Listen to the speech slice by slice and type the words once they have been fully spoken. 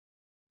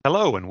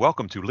Hello and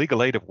welcome to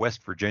Legal Aid of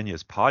West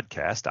Virginia's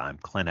podcast. I'm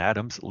Clint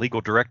Adams, Legal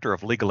Director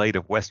of Legal Aid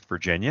of West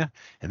Virginia.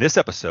 In this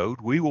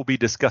episode, we will be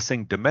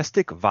discussing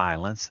domestic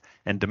violence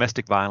and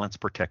domestic violence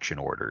protection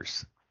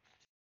orders.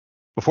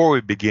 Before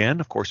we begin,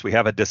 of course, we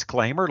have a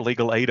disclaimer.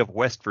 Legal Aid of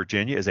West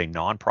Virginia is a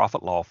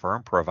nonprofit law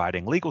firm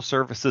providing legal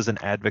services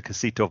and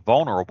advocacy to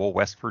vulnerable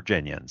West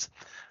Virginians.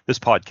 This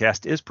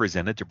podcast is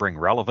presented to bring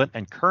relevant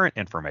and current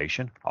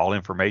information. All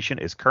information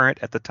is current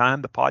at the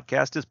time the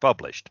podcast is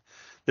published.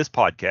 This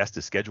podcast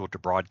is scheduled to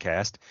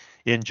broadcast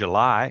in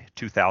July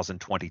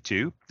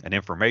 2022, and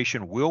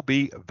information will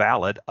be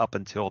valid up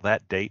until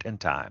that date and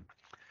time.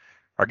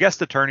 Our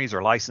guest attorneys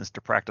are licensed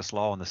to practice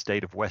law in the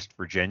state of West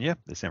Virginia.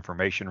 This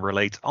information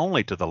relates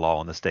only to the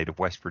law in the state of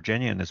West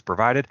Virginia and is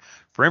provided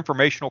for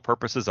informational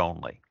purposes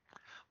only.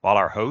 While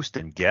our host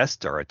and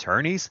guests are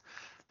attorneys,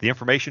 the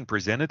information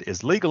presented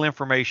is legal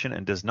information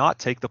and does not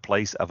take the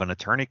place of an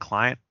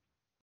attorney-client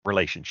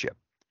relationship.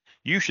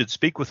 You should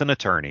speak with an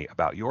attorney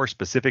about your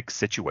specific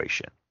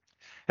situation.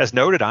 As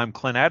noted, I'm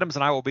Clint Adams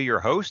and I will be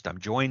your host. I'm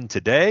joined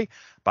today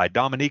by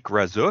Dominique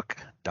Razuk.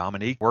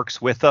 Dominique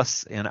works with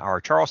us in our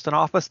Charleston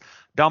office.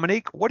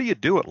 Dominique, what do you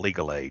do at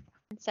Legal Aid?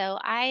 So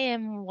I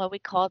am what we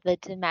call the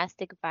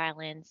domestic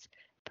violence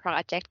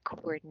project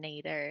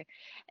coordinator.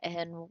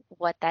 And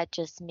what that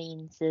just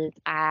means is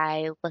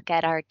I look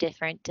at our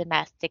different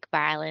domestic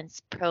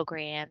violence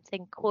programs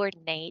and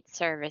coordinate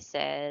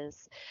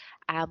services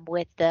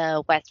with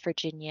the West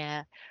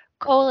Virginia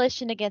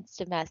Coalition Against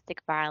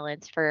Domestic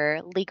Violence for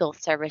legal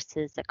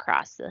services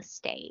across the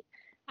state.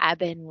 I've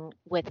been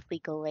with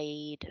Legal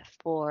Aid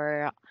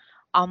for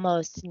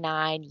almost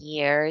 9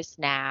 years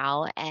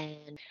now,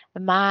 and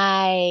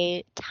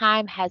my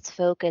time has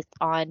focused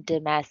on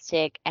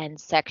domestic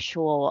and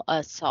sexual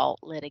assault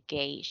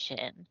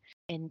litigation.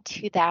 In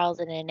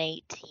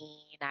 2018,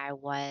 I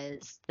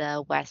was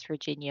the West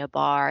Virginia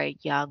Bar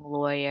Young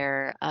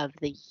Lawyer of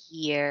the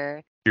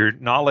Year. Your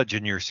knowledge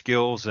and your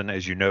skills, and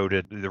as you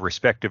noted, the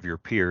respect of your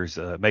peers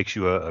makes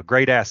you a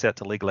great asset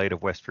to Legal Aid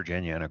of West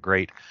Virginia and a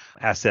great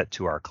asset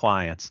to our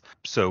clients.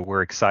 So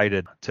we're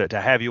excited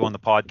to have you on the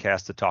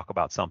podcast to talk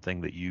about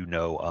something that you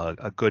know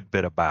a good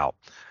bit about.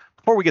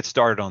 Before we get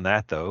started on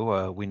that,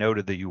 though, we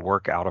noted that you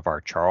work out of our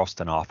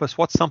Charleston office.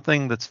 What's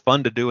something that's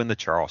fun to do in the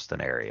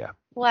Charleston area?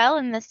 Well,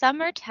 in the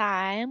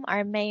summertime,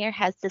 our mayor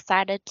has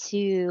decided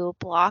to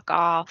block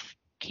off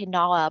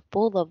Kanawha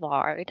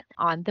Boulevard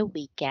on the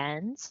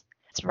weekends.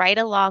 It's right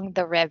along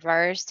the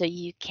river, so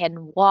you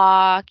can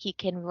walk, you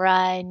can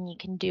run, you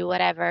can do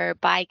whatever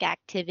bike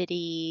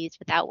activities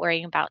without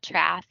worrying about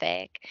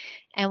traffic.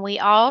 And we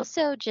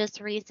also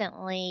just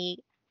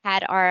recently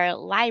had our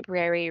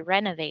library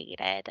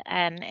renovated,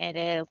 and it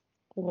is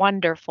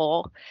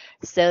wonderful.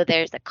 So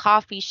there's a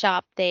coffee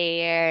shop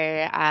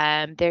there.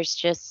 There's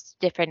just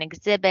different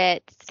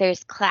exhibits.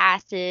 There's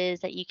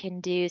classes that you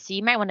can do. So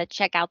you might want to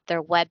check out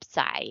their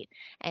website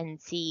and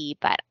see,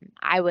 but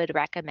I would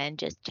recommend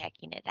just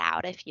checking it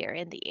out if you're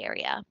in the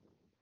area.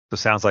 So it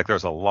sounds like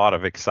there's a lot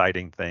of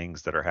exciting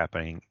things that are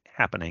happening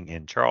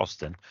in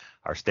Charleston,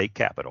 our state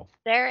capital.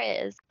 There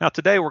is. Now,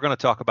 today we're going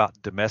to talk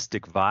about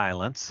domestic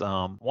violence.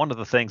 One of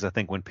the things I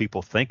think when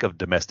people think of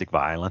domestic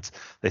violence,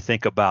 they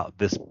think about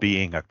this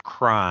being a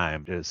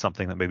crime, is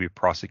something that may be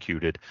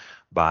prosecuted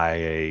by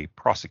a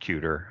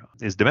prosecutor.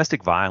 Is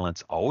domestic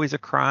violence always a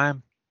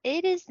crime?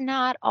 It is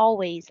not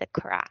always a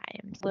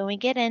crime. When we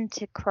get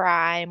into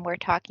crime, we're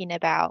talking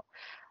about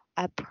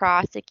a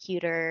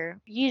prosecutor,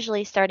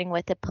 usually starting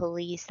with a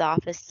police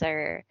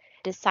officer,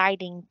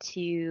 deciding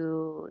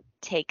to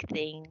take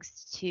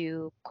things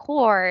to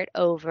court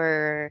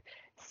over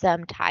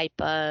some type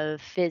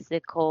of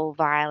physical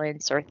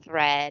violence or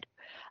threat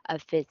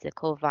of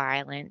physical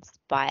violence.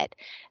 But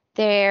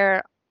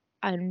there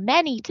are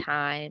many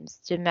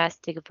times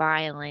domestic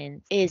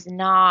violence is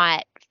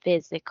not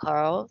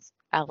physical.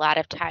 A lot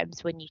of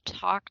times when you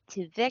talk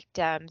to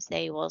victims,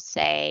 they will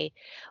say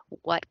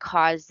what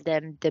caused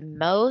them the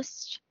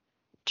most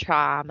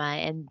trauma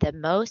and the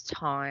most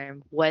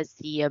harm was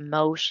the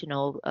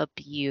emotional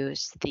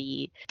abuse,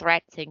 the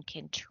threats and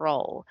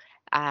control.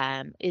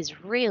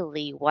 Is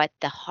really what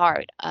the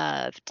heart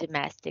of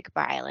domestic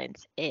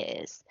violence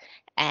is.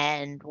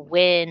 And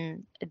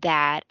when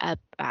that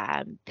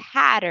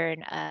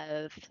pattern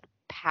of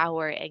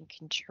power and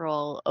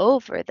control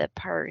over the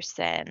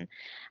person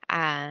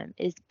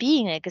is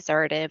being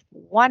exerted,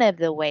 one of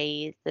the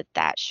ways that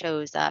that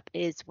shows up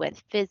is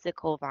with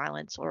physical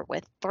violence or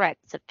with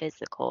threats of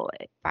physical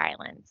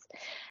violence.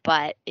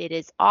 But it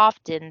is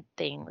often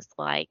things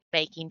like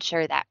making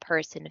sure that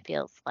person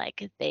feels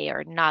like they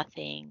are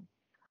nothing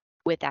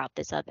without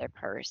this other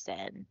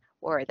person,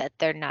 or that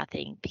they're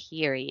nothing,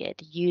 period,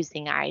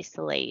 using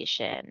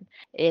isolation.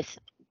 If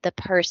the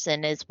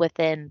person is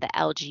within the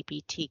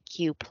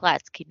LGBTQ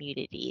plus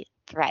community,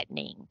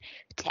 threatening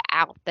to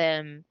out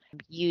them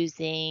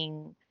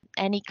using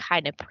any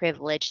kind of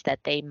privilege that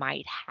they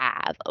might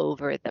have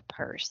over the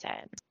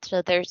person.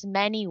 So there's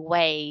many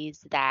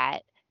ways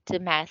that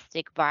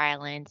domestic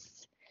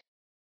violence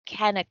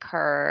can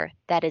occur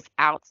that is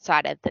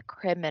outside of the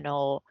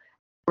criminal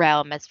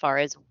realm as far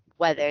as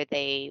whether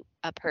a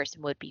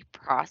person would be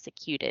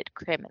prosecuted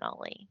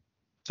criminally.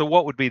 So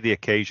what would be the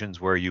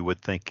occasions where you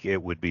would think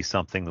it would be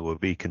something that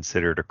would be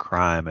considered a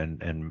crime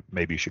and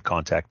maybe you should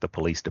contact the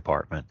police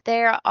department?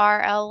 There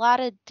are a lot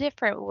of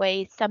different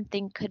ways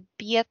something could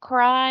be a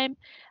crime,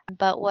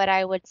 but what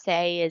I would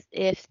say is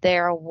if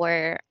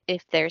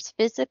there's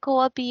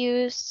physical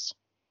abuse,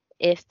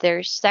 if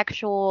there's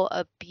sexual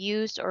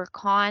abuse or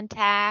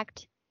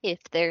contact,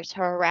 if there's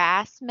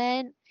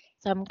harassment,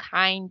 some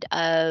kind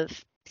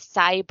of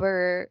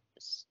cyber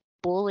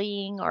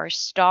bullying or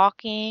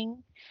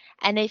stalking.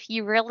 And if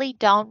you really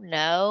don't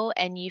know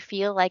and you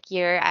feel like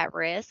you're at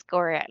risk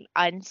or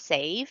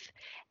unsafe,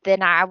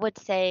 then I would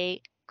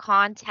say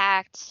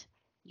contact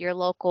your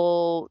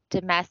local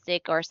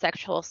domestic or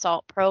sexual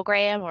assault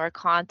program or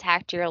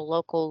contact your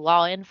local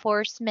law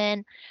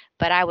enforcement.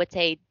 But I would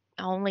say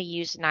only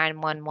use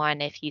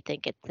 911 if you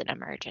think it's an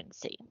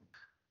emergency.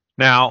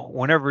 Now,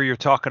 whenever you're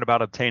talking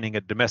about obtaining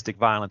a domestic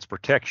violence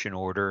protection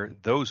order,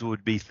 those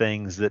would be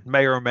things that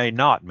may or may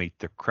not meet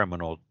the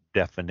criminal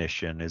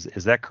definition.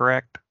 Is that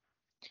correct?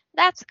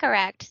 That's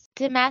correct.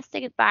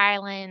 Domestic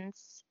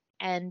violence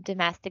and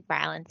domestic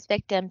violence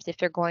victims, if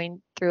they're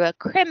going through a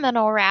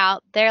criminal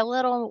route, they're a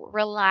little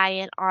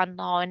reliant on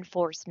law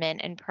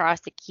enforcement and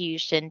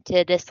prosecution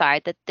to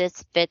decide that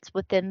this fits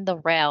within the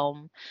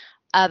realm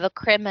of a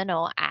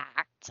criminal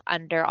act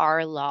under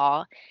our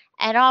law,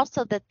 and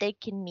also that they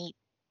can meet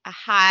a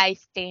high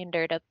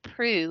standard of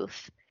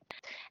proof.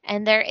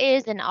 And there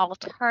is an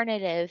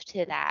alternative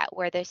to that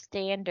where the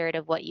standard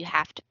of what you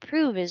have to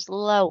prove is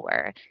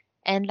lower,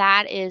 and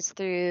that is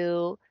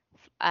through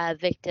a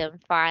victim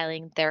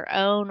filing their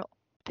own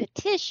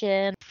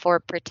petition for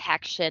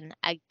protection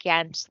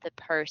against the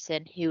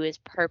person who is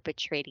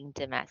perpetrating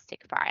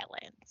domestic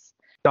violence.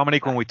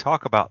 Dominique, when we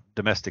talk about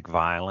domestic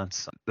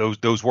violence,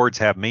 those words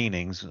have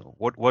meanings.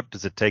 What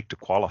does it take to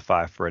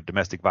qualify for a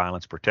domestic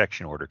violence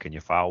protection order? Can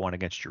you file one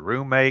against your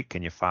roommate?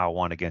 Can you file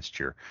one against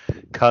your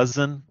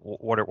cousin?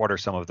 What are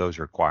some of those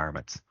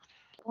requirements?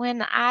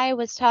 When I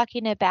was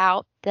talking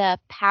about the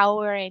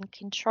power and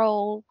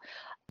control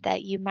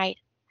that you might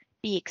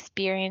be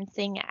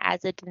experiencing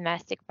as a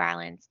domestic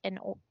violence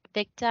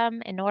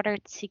victim, in order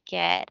to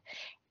get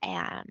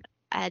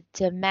a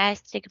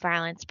domestic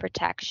violence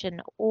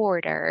protection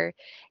order,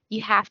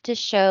 you have to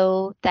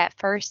show that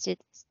first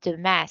it's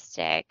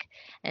domestic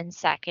and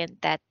second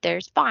that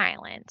there's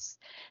violence.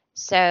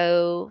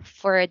 So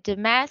for a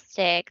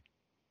domestic,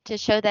 to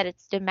show that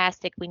it's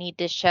domestic, we need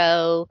to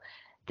show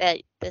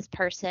that this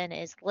person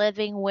is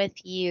living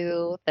with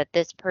you, that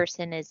this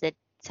person is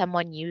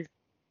someone you've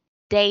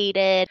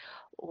dated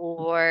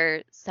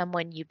or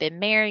someone you've been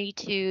married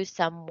to,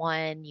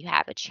 someone you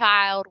have a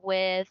child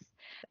with.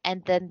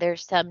 And then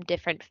there's some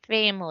different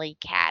family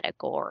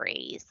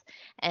categories.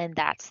 And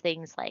that's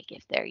things like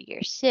if they're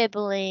your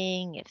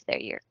sibling, if they're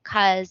your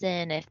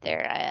cousin, if they're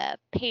a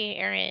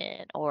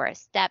parent or a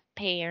step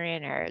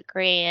parent or a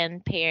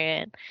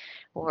grandparent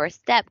or a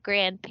step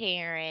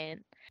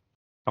grandparent.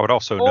 I would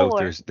also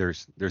note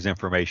there's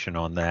information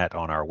on that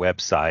on our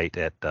website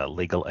at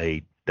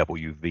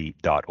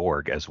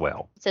legalaidwv.org as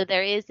well. So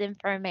there is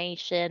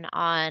information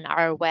on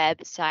our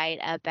website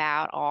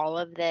about all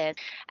of this.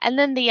 And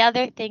then the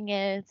other thing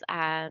is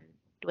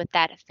with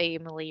that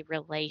family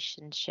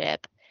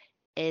relationship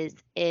is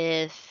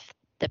if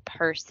the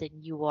person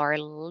you are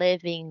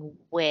living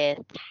with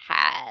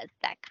has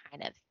that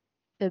kind of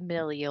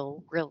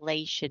familial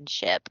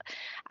relationship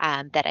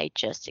that I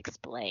just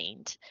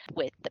explained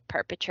with the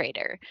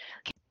perpetrator.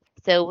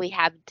 So we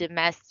have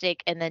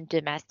domestic and then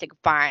domestic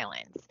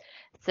violence.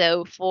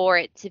 So for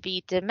it to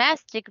be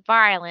domestic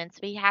violence,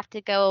 we have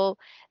to go,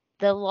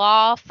 the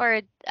law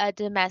for a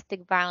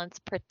domestic violence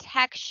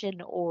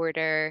protection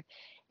order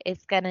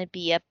is going to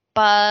be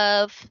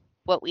above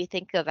what we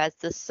think of as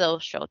the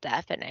social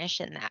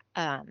definition,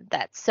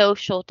 that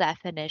social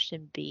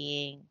definition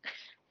being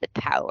the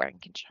power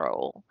and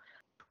control.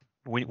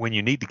 When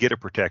you need to get a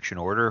protection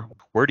order,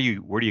 where do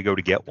you go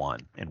to get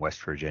one in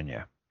West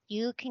Virginia?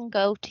 You can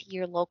go to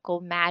your local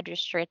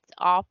magistrate's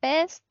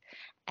office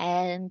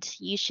and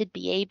you should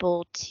be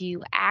able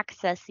to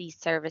access these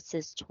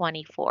services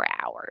 24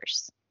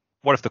 hours.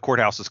 What if the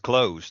courthouse is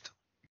closed?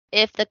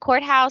 If the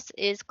courthouse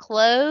is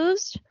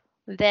closed,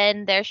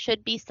 then there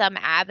should be some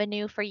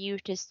avenue for you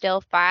to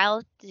still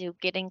file to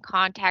get in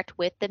contact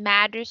with the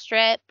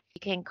magistrate.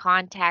 You can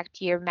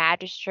contact your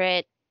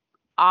magistrate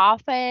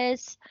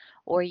office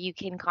or you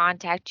can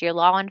contact your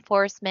law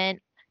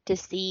enforcement to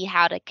see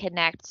how to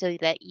connect so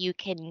that you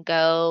can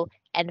go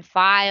and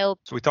file.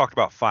 So we talked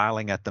about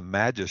filing at the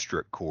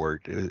magistrate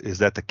court. Is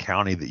that the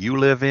county that you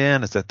live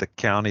in? Is that the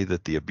county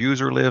that the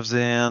abuser lives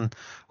in?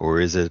 Or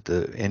is it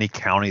any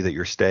county that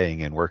you're staying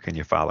in? Where can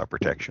you file a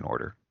protection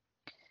order?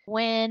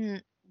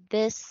 When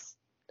this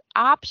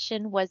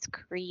option was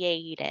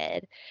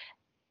created,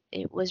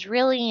 it was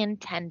really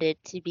intended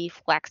to be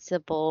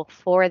flexible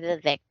for the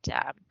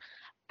victim.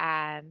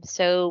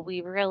 So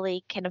we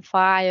really can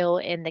file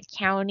in the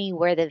county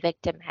where the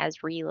victim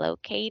has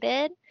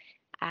relocated,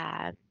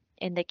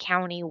 in the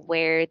county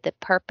where the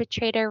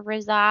perpetrator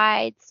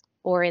resides,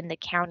 or in the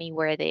county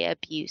where the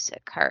abuse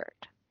occurred.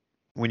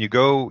 When you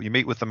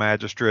meet with the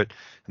magistrate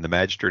and the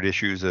magistrate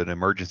issues an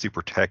emergency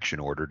protection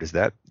order, does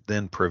that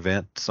then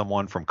prevent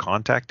someone from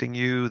contacting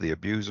you, the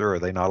abuser? Are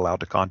they not allowed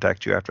to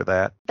contact you after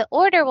that? The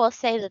order will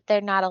say that they're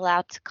not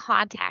allowed to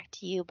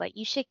contact you, but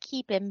you should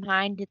keep in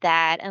mind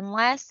that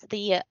unless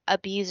the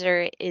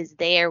abuser is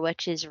there,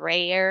 which is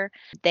rare,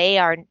 they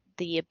are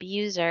the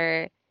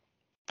abuser,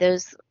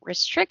 those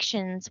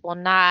restrictions will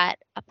not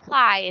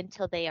apply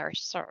until they are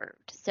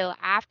served. So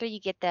after you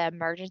get the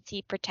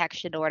emergency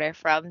protection order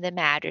from the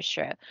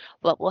magistrate,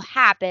 what will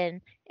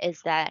happen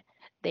is that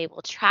they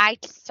will try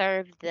to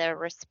serve the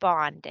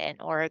respondent,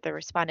 or the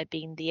respondent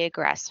being the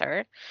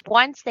aggressor.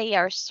 Once they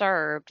are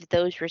served,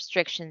 those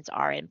restrictions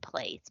are in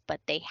place, but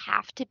they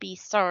have to be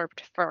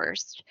served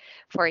first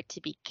for it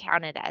to be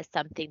counted as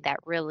something that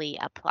really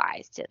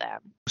applies to them.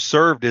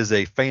 Served is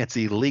a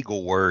fancy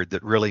legal word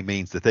that really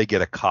means that they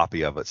get a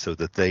copy of it so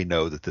that they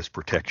know that this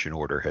protection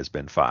order has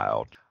been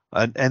filed.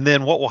 And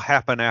then what will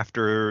happen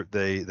after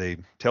they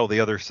tell the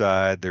other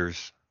side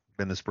there's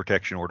been this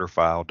protection order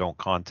filed, don't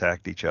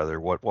contact each other?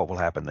 What will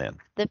happen then?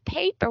 The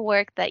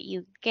paperwork that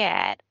you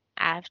get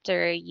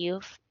after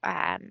you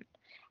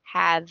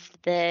have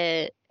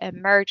the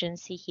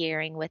emergency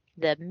hearing with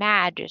the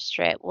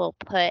magistrate will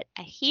put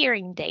a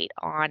hearing date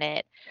on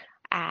it,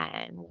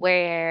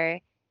 where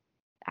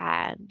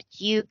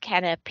you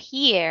can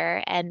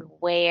appear and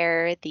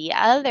where the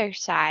other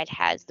side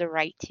has the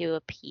right to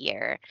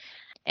appear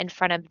in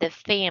front of the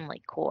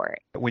family court.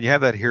 When you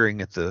have that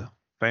hearing at the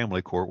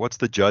family court, what's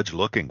the judge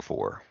looking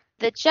for?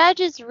 The judge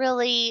is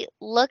really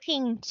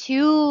looking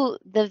to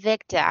the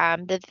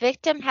victim. The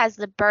victim has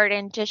the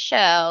burden to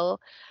show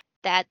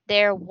that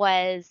there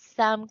was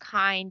some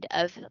kind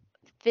of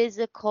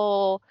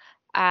physical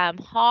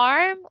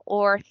harm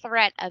or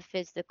threat of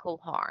physical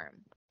harm.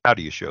 How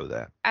do you show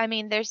that? I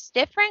mean, there's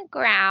different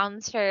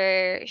grounds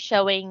for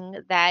showing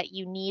that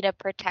you need a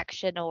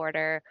protection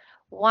order.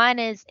 One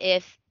is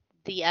if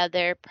the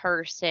other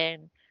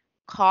person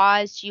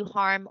caused you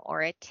harm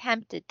or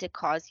attempted to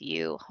cause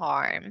you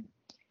harm.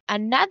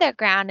 Another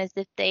ground is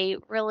if they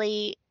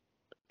really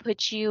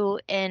put you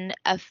in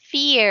a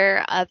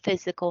fear of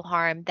physical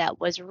harm that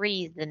was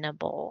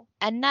reasonable.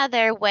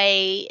 Another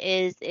way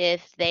is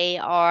if they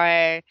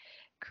are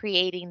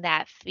creating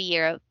that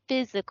fear of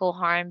physical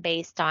harm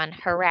based on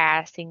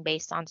harassing,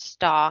 based on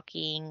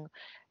stalking,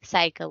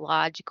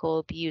 psychological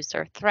abuse,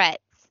 or threats.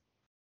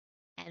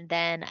 And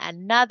then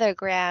another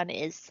ground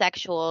is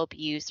sexual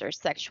abuse or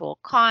sexual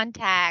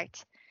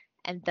contact.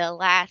 And the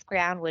last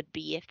ground would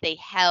be if they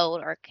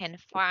held or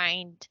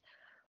confined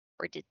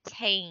or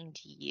detained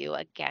you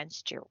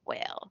against your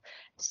will.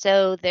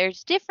 So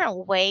there's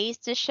different ways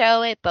to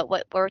show it, but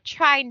what we're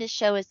trying to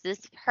show is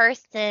this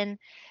person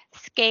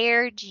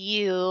scared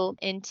you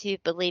into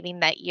believing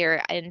that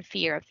you're in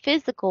fear of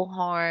physical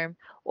harm,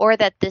 or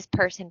that this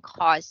person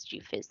caused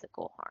you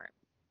physical harm.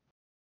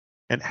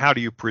 And how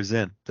do you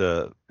present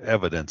the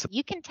evidence?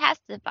 You can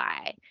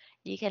testify.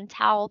 You can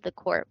tell the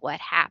court what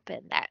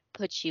happened that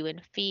puts you in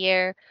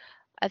fear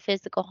of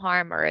physical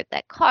harm or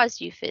that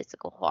caused you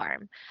physical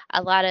harm.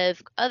 A lot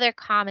of other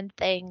common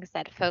things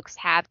that folks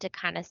have to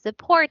kind of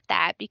support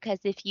that, because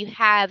if you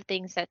have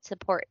things that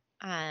support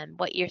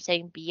what you're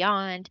saying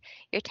beyond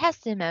your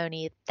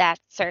testimony,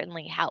 that's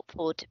certainly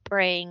helpful to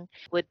bring,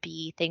 would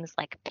be things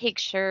like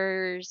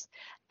pictures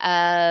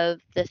of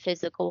the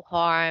physical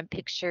harm,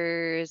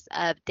 pictures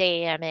of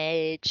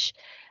damage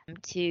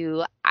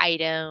to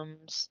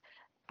items.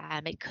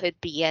 It could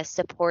be a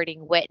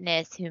supporting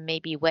witness who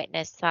maybe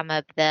witnessed some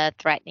of the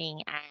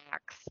threatening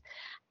acts,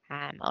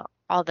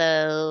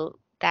 although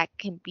that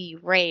can be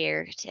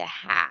rare to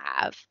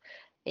have.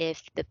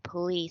 If the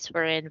police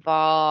were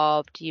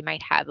involved, you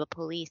might have a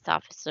police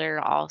officer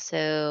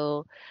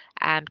also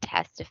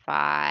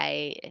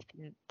testify. If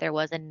there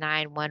was a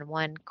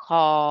 911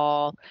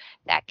 call,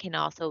 that can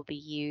also be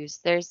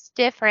used. There's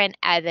different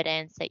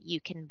evidence that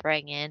you can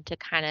bring in to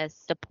kind of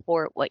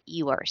support what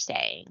you are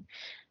saying.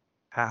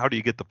 How do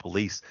you get the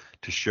police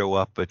to show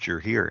up at your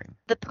hearing?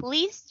 The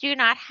police do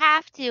not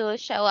have to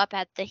show up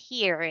at the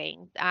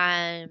hearing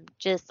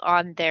just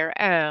on their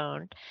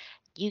own.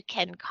 You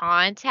can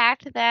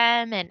contact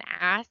them and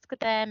ask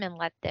them and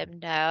let them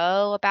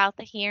know about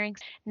the hearings.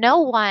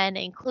 No one,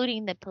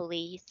 including the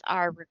police,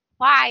 are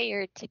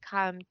required to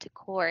come to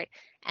court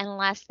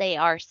unless they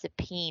are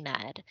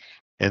subpoenaed.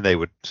 And they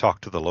would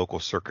talk to the local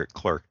circuit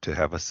clerk to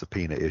have a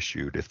subpoena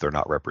issued if they're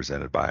not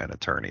represented by an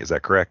attorney. Is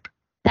that correct?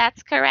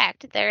 That's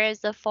correct. There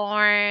is a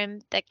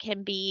form that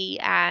can be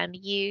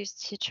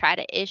used to try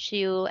to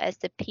issue a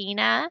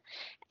subpoena,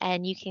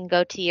 and you can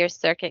go to your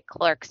circuit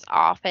clerk's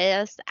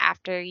office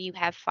after you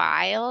have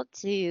filed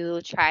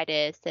to try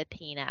to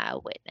subpoena a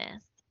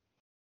witness.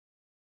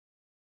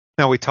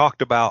 Now, we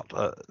talked about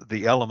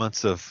the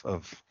elements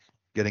of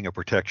getting a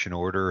protection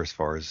order as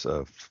far as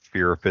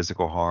fear of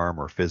physical harm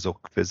or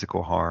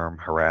physical harm,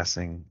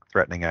 harassing,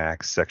 threatening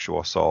acts,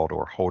 sexual assault,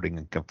 or holding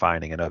and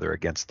confining another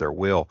against their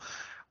will.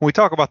 When we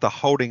talk about the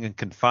holding and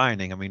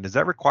confining, I mean, does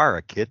that require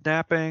a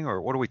kidnapping, or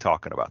what are we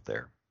talking about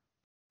there?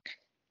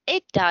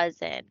 It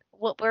doesn't.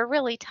 What we're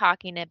really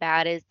talking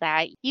about is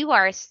that you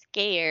are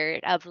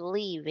scared of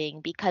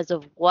leaving because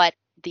of what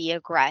the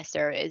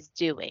aggressor is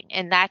doing.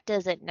 And that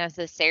doesn't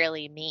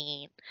necessarily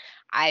mean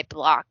I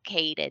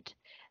blockaded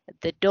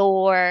the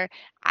door,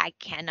 I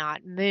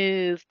cannot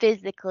move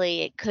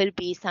physically. It could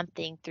be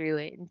something through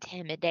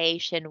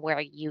intimidation where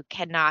you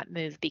cannot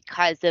move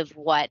because of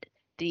what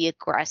the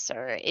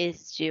aggressor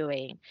is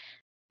doing.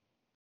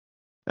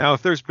 Now,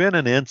 if there's been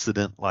an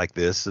incident like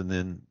this and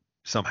then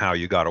somehow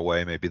you got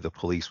away, maybe the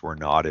police were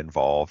not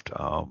involved.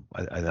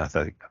 I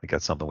think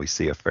that's something we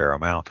see a fair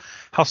amount.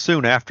 How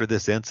soon after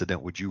this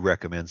incident would you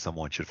recommend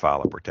someone should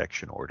file a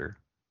protection order?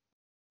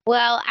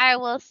 Well, I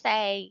will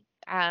say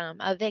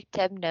a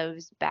victim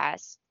knows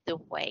best the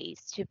ways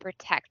to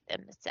protect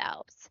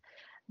themselves.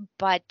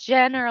 But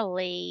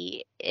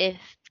generally, if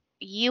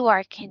you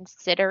are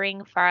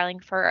considering filing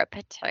for a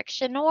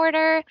protection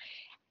order,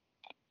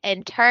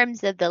 in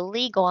terms of the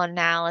legal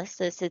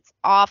analysis, it's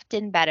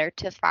often better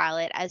to file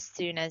it as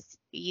soon as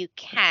you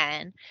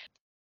can,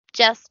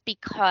 just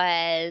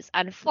because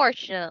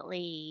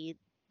unfortunately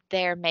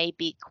there may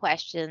be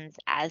questions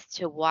as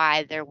to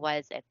why there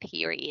was a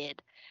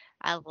period,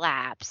 a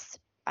lapse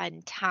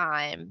in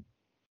time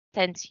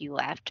since you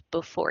left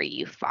before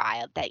you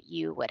filed that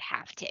you would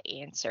have to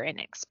answer and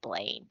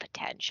explain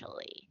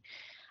potentially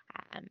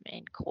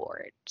in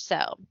court.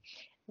 So,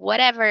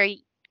 whatever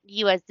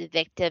you as the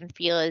victim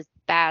feel is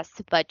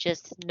best, but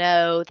just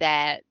know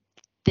that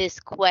this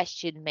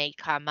question may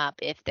come up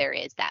if there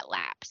is that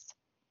lapse.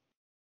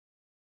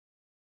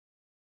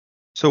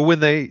 So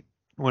when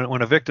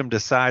a victim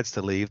decides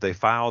to leave, they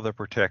file the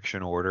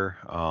protection order,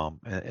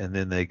 and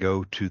then they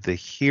go to the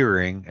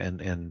hearing.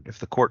 And if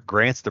the court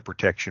grants the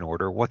protection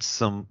order, what's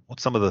some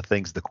of the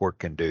things the court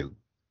can do?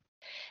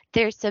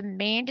 There's some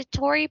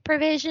mandatory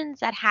provisions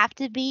that have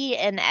to be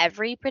in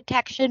every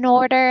protection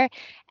order,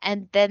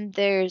 and then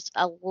there's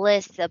a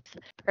list of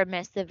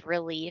permissive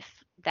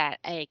relief that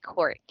a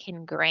court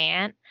can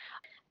grant.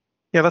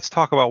 Yeah, let's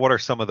talk about what are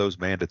some of those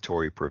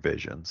mandatory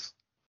provisions.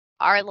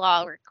 Our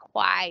law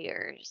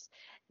requires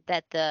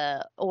that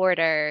the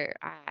order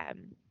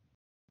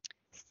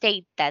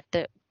state that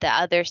the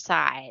other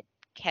side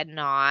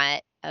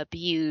cannot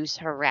abuse,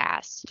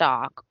 harass,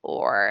 stalk,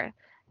 or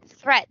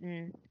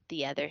threaten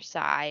the other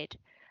side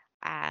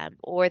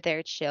or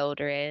their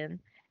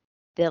children.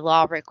 The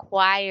law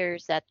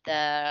requires that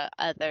the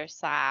other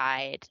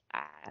side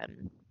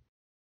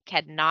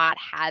cannot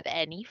have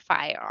any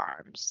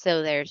firearms.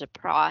 So there's a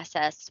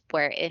process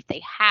where if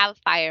they have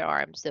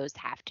firearms, those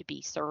have to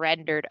be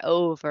surrendered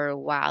over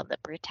while the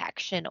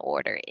protection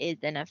order is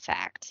in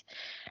effect.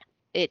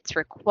 It's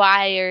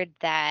required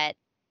that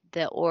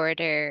the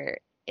order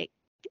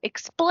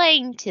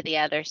explain to the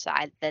other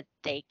side that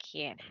they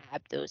can't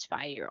have those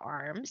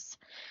firearms.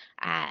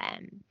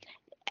 Um,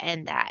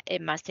 and that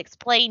it must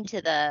explain to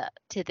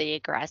the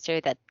aggressor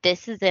that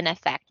this is in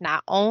effect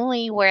not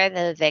only where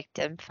the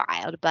victim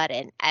filed, but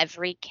in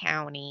every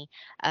county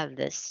of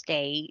the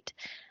state.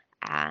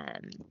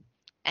 Um,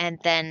 and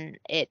then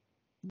it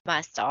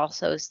must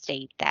also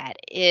state that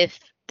if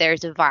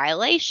there's a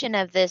violation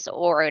of this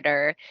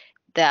order,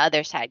 the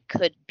other side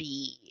could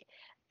be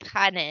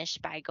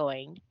punished by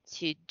going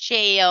to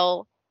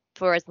jail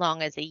for as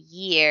long as a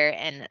year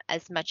and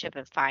as much of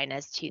a fine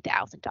as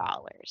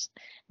 $2,000.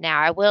 Now,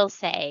 I will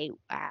say,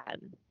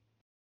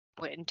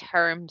 in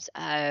terms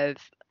of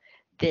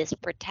this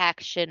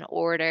protection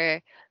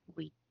order,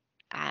 we,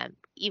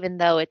 even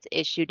though it's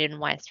issued in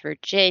West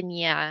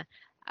Virginia,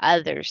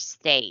 other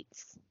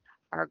states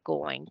are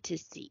going to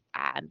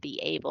be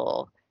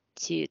able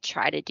to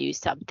try to do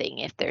something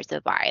if there's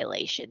a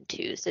violation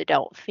too. So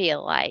don't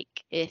feel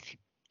like if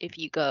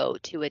you go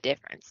to a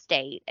different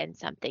state and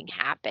something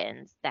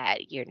happens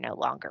that you're no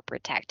longer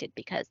protected,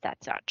 because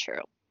that's not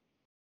true.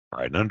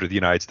 Right. And under the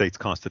United States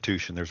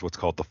Constitution, there's what's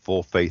called the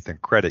full faith and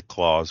credit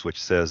clause,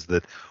 which says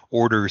that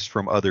orders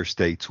from other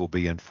states will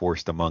be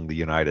enforced among the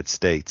United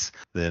States.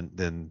 Then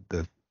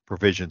the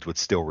provisions would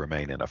still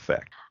remain in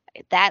effect.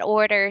 That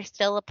order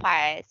still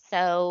applies.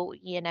 So,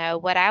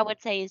 what I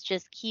would say is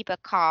just keep a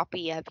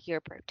copy of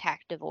your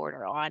protective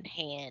order on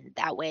hand.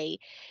 That way,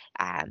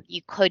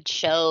 you could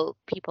show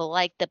people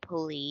like the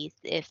police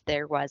if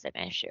there was an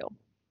issue.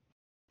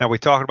 Now, we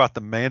talked about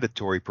the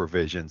mandatory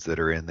provisions that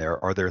are in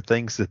there. Are there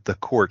things that the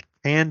court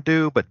can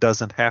do but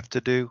doesn't have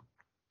to do?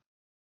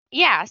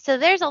 Yeah, so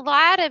there's a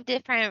lot of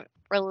different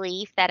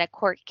relief that a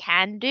court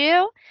can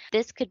do.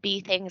 This could be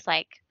things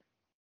like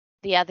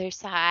the other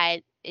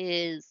side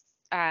is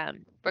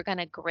we're going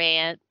to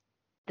grant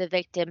the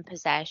victim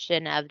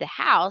possession of the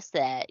house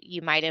that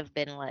you might have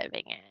been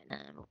living in.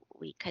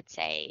 We could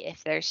say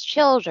if there's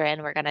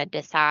children, we're going to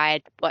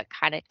decide what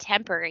kind of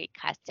temporary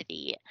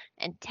custody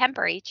and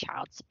temporary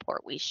child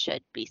support we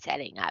should be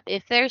setting up.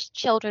 If there's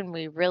children,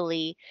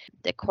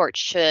 the court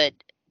should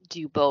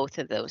do both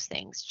of those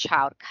things,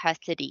 child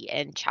custody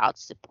and child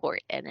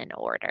support in an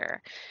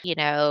order.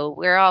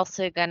 We're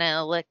also going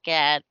to look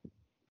at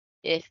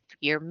if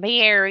you're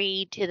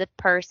married to the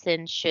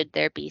person, should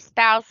there be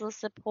spousal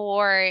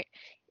support?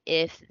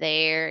 If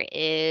there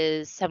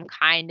is some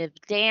kind of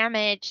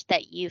damage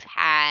that you've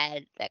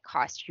had that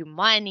cost you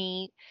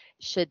money,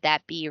 should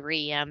that be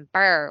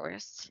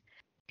reimbursed?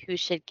 Who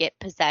should get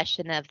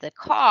possession of the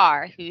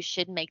car? Who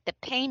should make the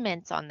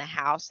payments on the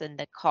house and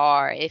the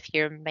car if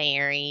you're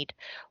married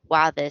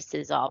while this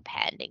is all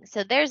pending?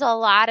 So there's a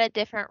lot of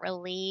different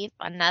relief.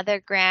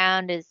 Another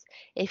ground is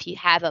if you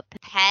have a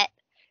pet,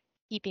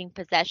 keeping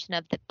possession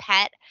of the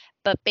pet.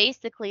 But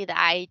basically the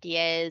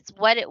idea is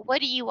what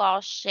do you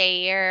all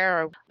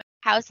share, or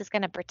how is this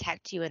going to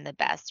protect you in the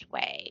best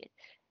way?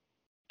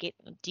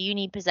 Do you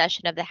need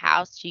possession of the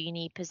house? Do you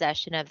need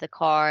possession of the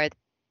car?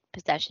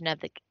 Possession of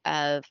the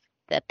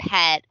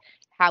pet?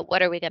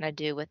 What are we going to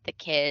do with the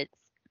kids?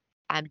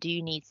 Do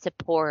you need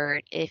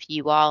support if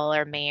you all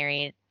are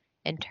married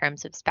in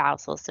terms of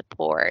spousal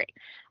support?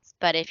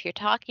 But if you're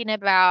talking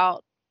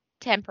about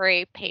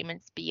temporary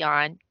payments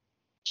beyond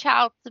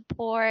child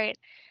support.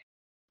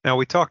 Now,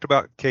 we talked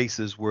about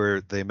cases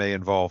where they may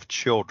involve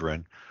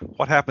children.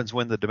 What happens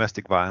when the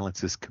domestic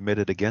violence is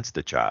committed against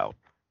a child?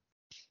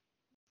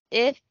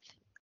 If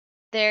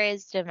there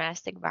is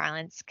domestic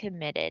violence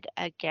committed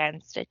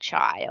against a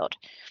child,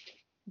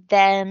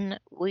 then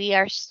we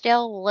are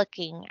still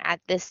looking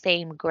at the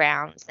same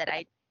grounds that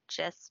I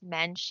just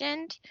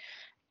mentioned.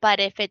 But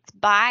if it's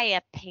by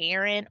a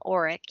parent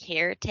or a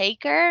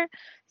caretaker,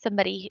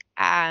 somebody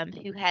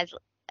who has,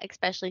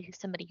 especially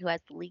somebody who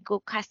has legal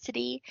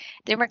custody,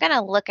 then we're going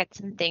to look at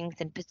some things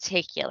in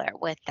particular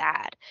with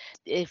that.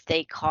 If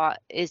they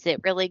is it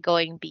really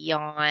going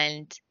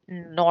beyond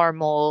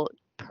normal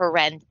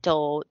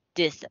parental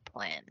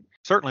discipline?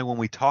 Certainly, when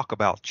we talk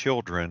about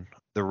children,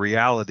 the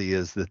reality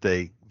is that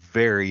they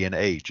vary in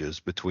ages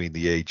between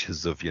the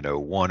ages of,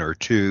 1 or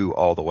 2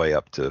 all the way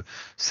up to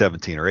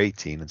 17 or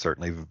 18, and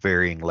certainly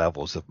varying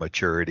levels of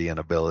maturity and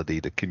ability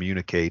to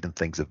communicate and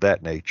things of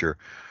that nature.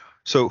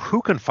 So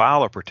who can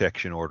file a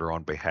protection order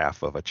on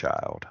behalf of a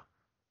child?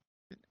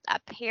 A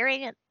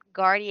parent,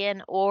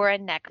 guardian, or a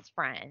next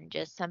friend,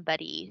 just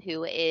somebody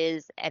who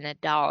is an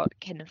adult,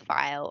 can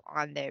file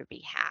on their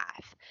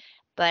behalf.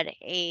 But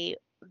a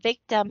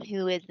victim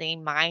who is a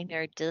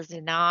minor does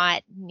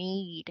not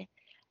need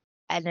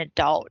an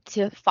adult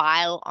to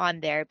file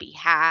on their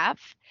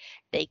behalf.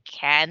 They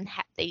can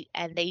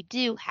they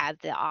do have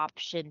the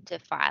option to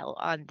file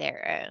on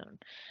their own.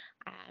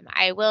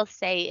 I will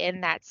say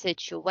in that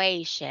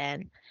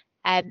situation,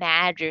 a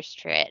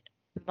magistrate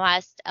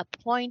must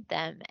appoint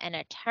them an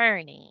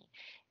attorney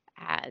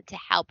to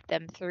help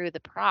them through the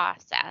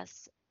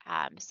process,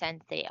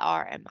 since they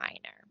are a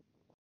minor.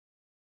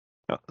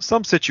 Now,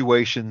 some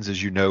situations,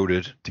 as you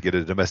noted, to get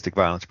a domestic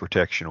violence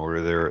protection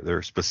order, there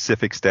are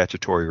specific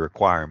statutory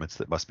requirements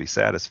that must be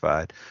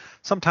satisfied.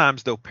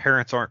 Sometimes, though,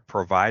 parents aren't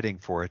providing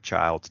for a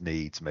child's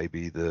needs.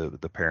 Maybe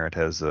the parent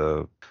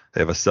they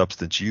have a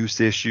substance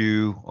use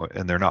issue,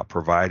 and they're not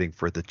providing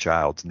for the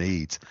child's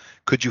needs.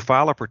 Could you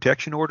file a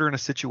protection order in a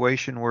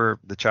situation where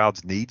the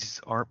child's needs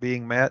aren't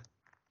being met?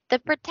 The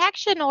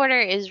protection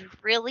order is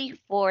really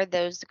for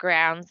those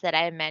grounds that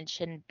I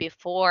mentioned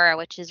before,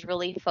 which is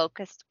really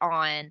focused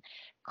on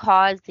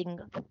causing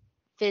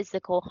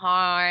physical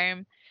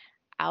harm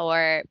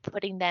or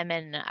putting them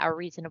in a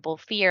reasonable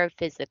fear of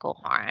physical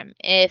harm.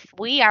 If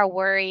we are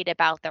worried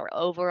about their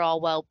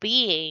overall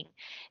well-being,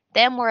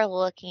 then we're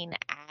looking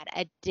at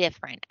a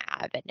different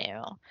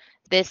avenue.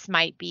 This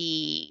might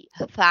be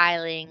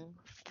filing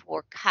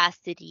for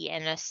custody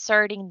and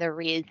asserting the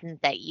reasons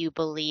that you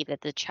believe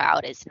that the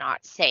child is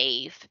not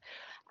safe.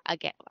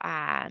 Again,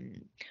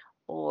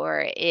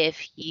 or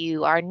if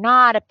you are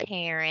not a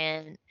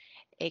parent,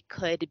 it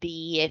could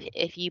be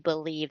if you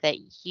believe that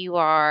you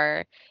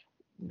are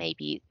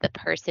maybe the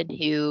person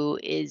who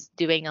is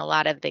doing a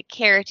lot of the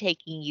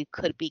caretaking, you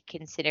could be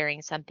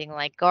considering something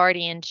like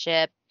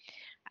guardianship.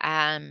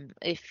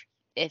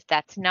 If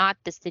that's not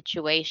the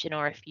situation,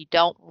 or if you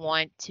don't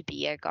want to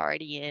be a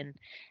guardian,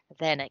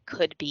 then it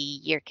could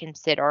be you're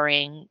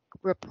considering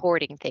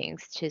reporting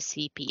things to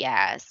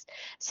CPS.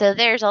 So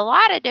there's a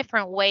lot of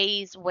different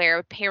ways where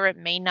a parent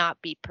may not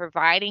be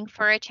providing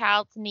for a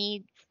child's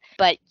needs,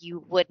 but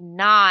you would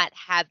not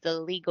have the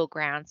legal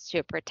grounds to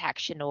a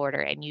protection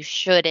order, and you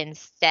should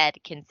instead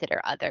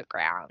consider other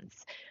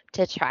grounds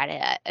to try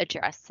to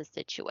address the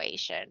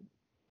situation.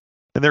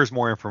 And there's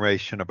more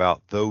information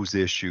about those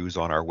issues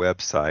on our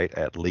website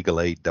at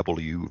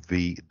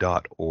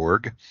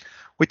legalaidwv.org.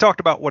 We talked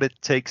about what it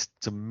takes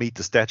to meet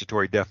the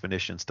statutory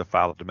definitions to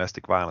file a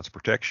domestic violence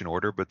protection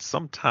order, but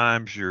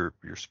sometimes your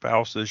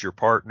spouses, your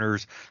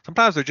partners,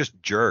 sometimes they're just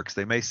jerks.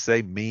 They may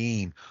say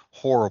mean,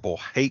 horrible,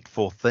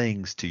 hateful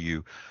things to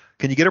you.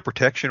 Can you get a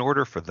protection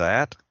order for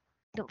that?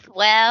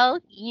 Well,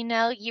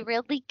 you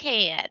really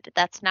can't.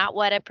 That's not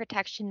what a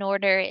protection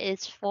order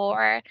is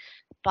for.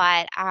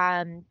 But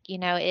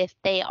if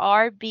they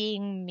are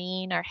being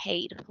mean or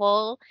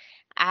hateful,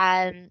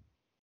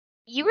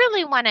 you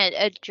really want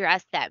to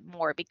address that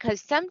more,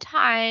 because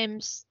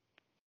sometimes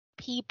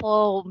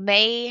people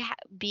may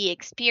be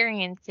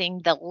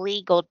experiencing the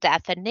legal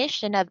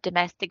definition of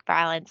domestic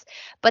violence,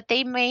 but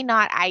they may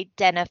not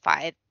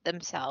identify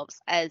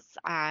themselves as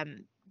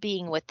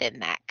being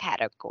within that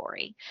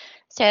category.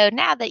 So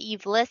now that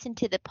you've listened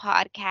to the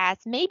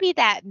podcast, maybe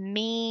that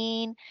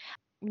mean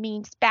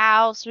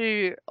spouse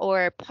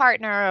or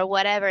partner or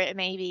whatever it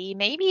may be,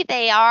 maybe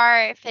they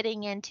are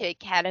fitting into a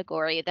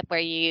category that where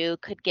you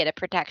could get a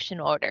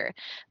protection order.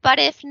 But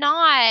if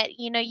not,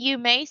 you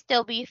may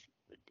still be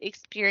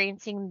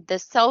experiencing the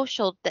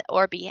social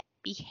or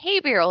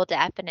behavioral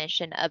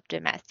definition of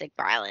domestic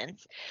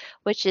violence,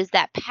 which is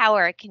that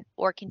power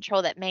or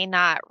control that may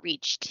not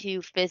reach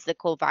to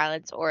physical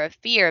violence or a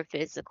fear of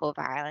physical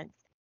violence.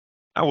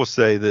 I will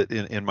say that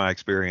in my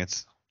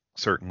experience,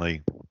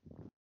 certainly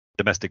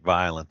domestic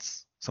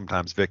violence,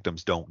 sometimes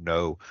victims don't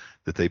know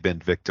that they've been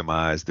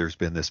victimized. There's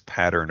been this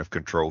pattern of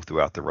control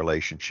throughout the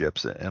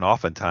relationships, and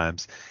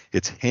oftentimes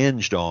it's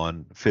hinged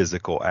on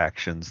physical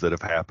actions that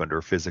have happened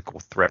or physical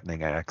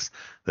threatening acts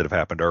that have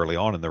happened early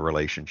on in the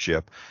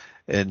relationship.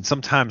 And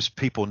sometimes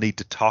people need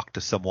to talk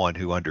to someone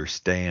who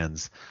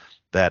understands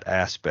that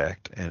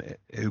aspect and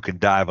who can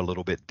dive a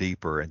little bit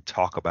deeper and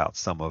talk about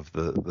some of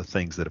the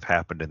things that have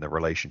happened in the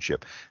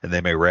relationship, and they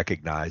may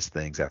recognize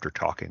things after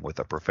talking with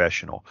a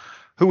professional.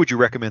 Who would you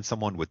recommend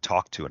someone would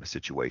talk to in a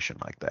situation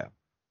like that?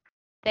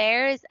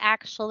 There is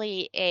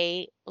actually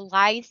a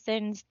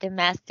licensed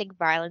domestic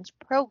violence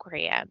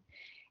program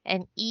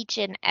in each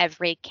and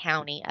every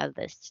county of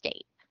the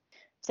state.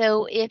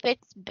 So if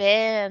it's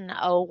been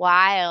a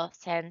while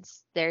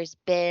since there's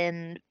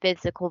been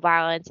physical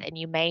violence and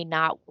you may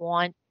not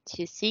want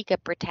to seek a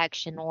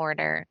protection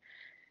order,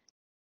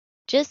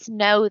 just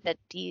know that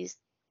these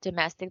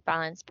domestic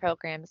violence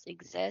programs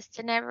exist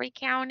in every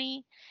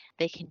county.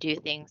 They can do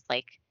things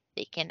like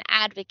they can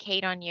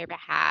advocate on your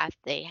behalf.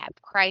 They have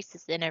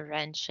crisis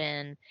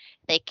intervention.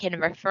 They can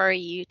refer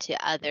you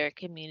to other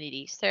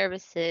community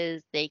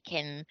services. They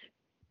can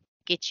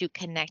get you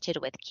connected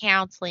with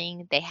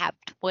counseling. They have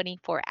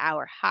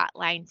 24-hour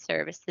hotline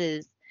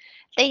services.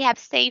 They have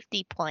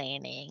safety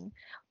planning.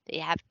 They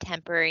have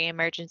temporary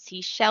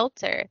emergency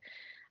shelter.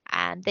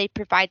 They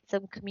provide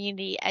some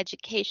community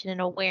education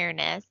and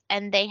awareness,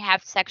 and they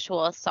have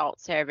sexual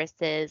assault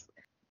services.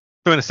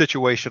 So in a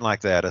situation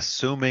like that,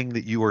 assuming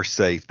that you are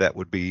safe, that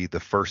would be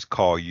the first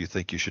call you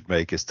think you should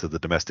make is to the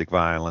domestic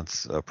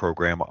violence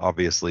program.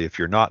 Obviously, if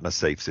you're not in a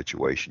safe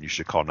situation, you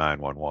should call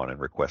 911 and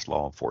request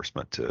law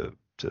enforcement to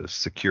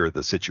secure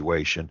the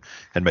situation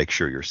and make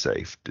sure you're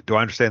safe. Do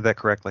I understand that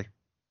correctly?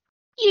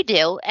 You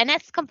do, and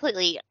it's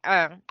completely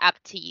up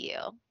to you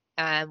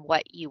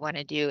what you want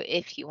to do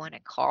if you want to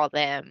call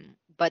them.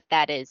 But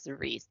that is a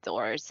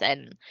resource,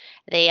 and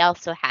they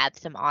also have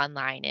some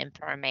online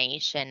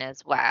information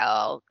as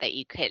well that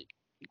you could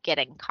get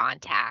in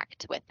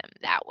contact with them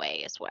that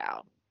way as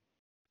well.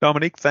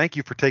 Dominique, thank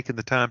you for taking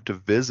the time to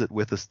visit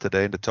with us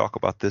today and to talk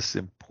about this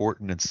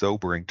important and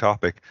sobering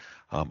topic.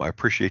 I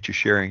appreciate you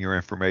sharing your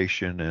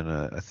information, and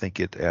I think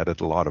it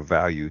added a lot of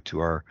value to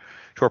our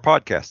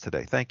podcast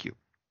today. Thank you.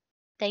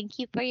 Thank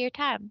you for your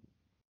time.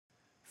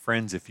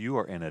 Friends, if you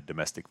are in a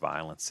domestic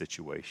violence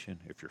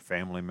situation, if your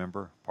family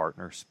member,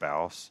 partner,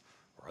 spouse,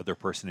 or other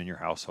person in your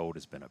household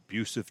has been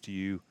abusive to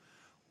you,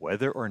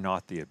 whether or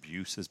not the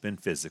abuse has been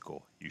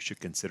physical, you should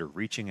consider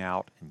reaching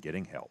out and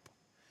getting help.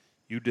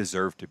 You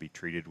deserve to be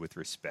treated with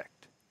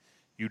respect.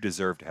 You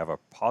deserve to have a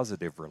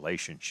positive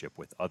relationship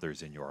with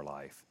others in your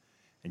life,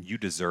 and you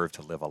deserve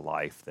to live a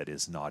life that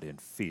is not in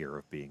fear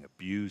of being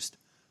abused,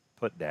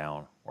 put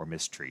down, or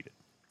mistreated.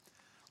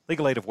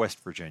 Legal Aid of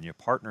West Virginia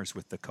partners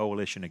with the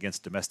Coalition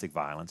Against Domestic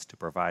Violence to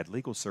provide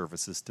legal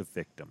services to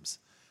victims.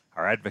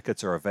 Our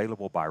advocates are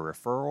available by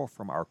referral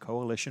from our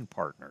coalition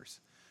partners.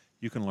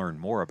 You can learn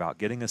more about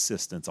getting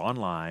assistance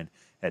online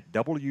at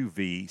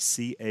wvcadv.org,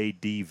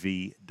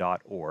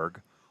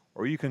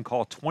 or you can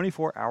call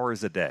 24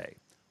 hours a day,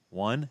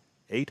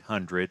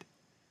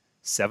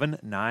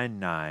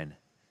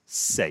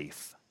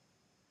 1-800-799-SAFE.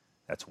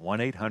 That's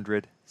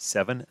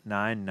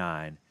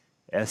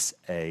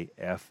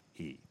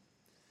 1-800-799-SAFE.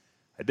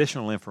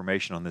 Additional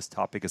information on this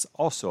topic is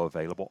also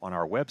available on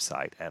our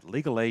website at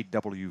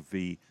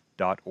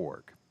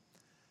legalaidwv.org.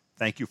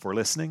 Thank you for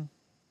listening.